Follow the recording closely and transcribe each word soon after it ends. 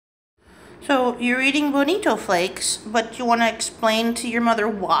So you're eating Bonito flakes, but you want to explain to your mother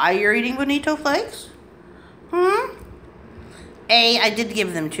why you're eating Bonito flakes? A, I did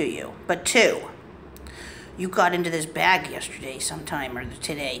give them to you, but two, you got into this bag yesterday sometime or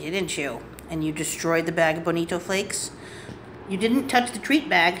today, didn't you? And you destroyed the bag of Bonito flakes. You didn't touch the treat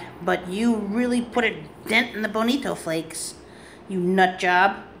bag, but you really put a dent in the Bonito flakes. You nut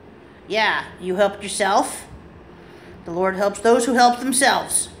job. Yeah, you helped yourself. The Lord helps those who help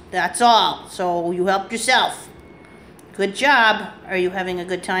themselves. That's all. So you helped yourself. Good job. Are you having a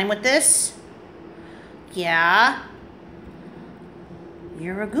good time with this? Yeah.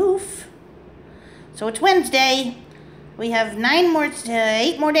 You're a goof. So it's Wednesday. We have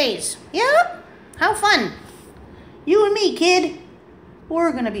 8 more days. Yep. How fun. You and me, kid.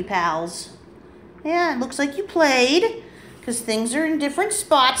 We're gonna be pals. Yeah, it looks like you played, because things are in different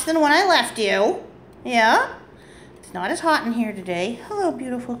spots than when I left you. Yeah. It's not as hot in here today. Hello,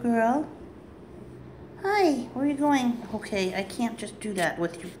 beautiful girl. Hi, where are you going? Okay, I can't just do that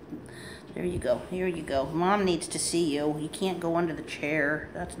with you. There you go. Here you go. Mom needs to see you. You can't go under the chair.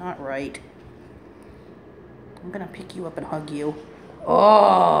 That's not right. I'm gonna pick you up and hug you.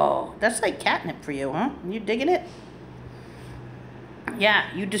 Oh, that's like catnip for you, huh? You digging it?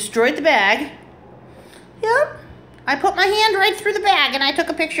 Yeah, you destroyed the bag. Yep. I put my hand right through the bag and I took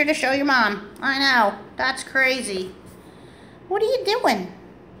a picture to show your mom. I know. That's crazy. What are you doing?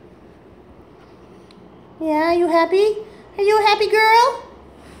 Yeah, you happy? Are you a happy girl?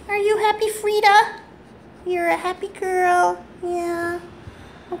 Are you happy, Frida? You're a happy girl. Yeah.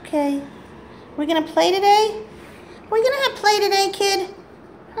 Okay. We're gonna play today? We're gonna have play today, kid.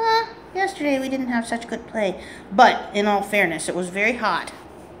 Huh? Yesterday we didn't have such good play. But, in all fairness, it was very hot.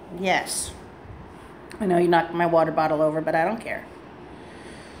 Yes. I know you knocked my water bottle over, but I don't care.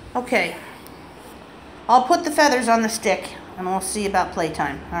 Okay. I'll put the feathers on the stick, and we'll see about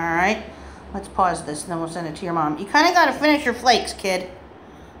playtime. Alright? Let's pause this, and then we'll send it to your mom. You kind of got to finish your flakes, kid.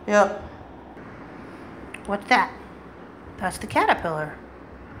 Yep. What's that? That's the caterpillar.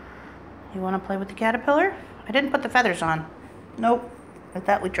 You want to play with the caterpillar? I didn't put the feathers on. Nope. I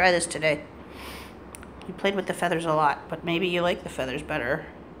thought we'd try this today. You played with the feathers a lot, but maybe you like the feathers better.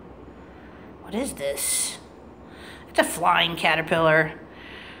 What is this? It's a flying caterpillar.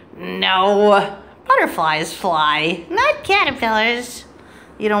 No. Butterflies fly, not caterpillars.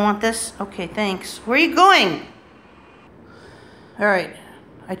 You don't want this? Okay, thanks. Where are you going? Alright.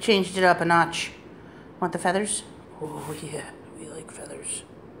 I changed it up a notch. Want the feathers? Oh, yeah. We like feathers.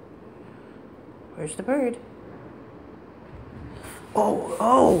 Where's the bird?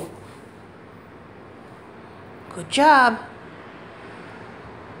 Oh. Good job.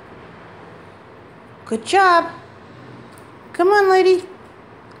 Good job. Come on, lady.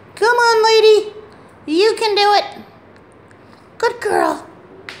 Come on, lady. You can do it. Good girl.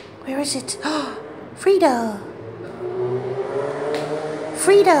 Where is it? Oh, Frida.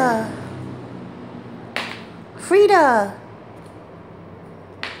 Frida. Frida.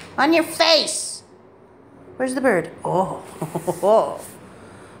 On your face. Where's the bird? Oh.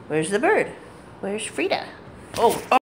 Where's the bird? Where's Frida? Oh.